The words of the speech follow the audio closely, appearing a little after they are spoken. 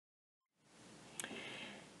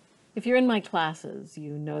If you're in my classes,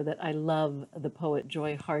 you know that I love the poet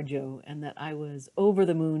Joy Harjo and that I was over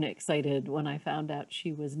the moon excited when I found out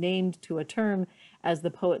she was named to a term as the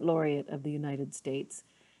Poet Laureate of the United States.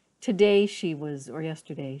 Today she was, or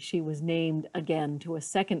yesterday, she was named again to a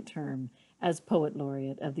second term as Poet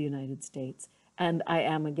Laureate of the United States. And I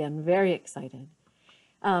am again very excited.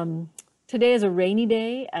 Today is a rainy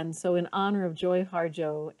day, and so in honor of Joy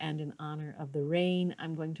Harjo and in honor of the rain,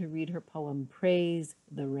 I'm going to read her poem, Praise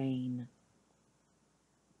the Rain.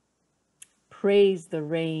 Praise the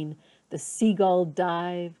rain, the seagull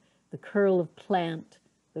dive, the curl of plant,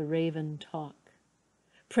 the raven talk.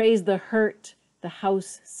 Praise the hurt, the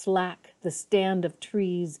house slack, the stand of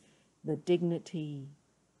trees, the dignity.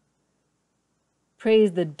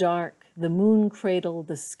 Praise the dark, the moon cradle,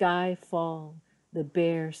 the sky fall, the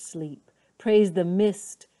bear sleep. Praise the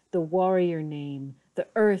mist, the warrior name, the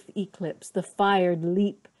earth eclipse, the fired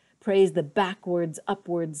leap. Praise the backwards,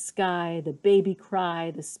 upwards sky, the baby cry,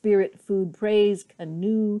 the spirit food. Praise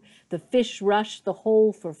canoe, the fish rush, the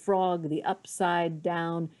hole for frog, the upside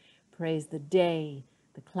down. Praise the day,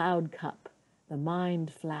 the cloud cup, the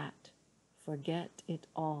mind flat. Forget it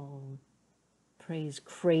all. Praise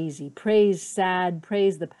crazy, praise sad,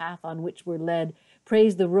 praise the path on which we're led,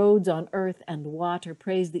 praise the roads on earth and water,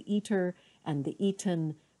 praise the eater and the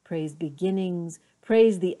eaten, praise beginnings,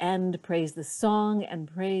 praise the end, praise the song,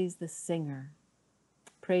 and praise the singer.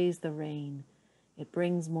 Praise the rain, it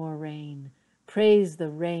brings more rain. Praise the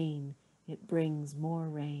rain, it brings more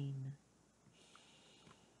rain.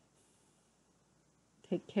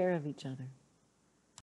 Take care of each other.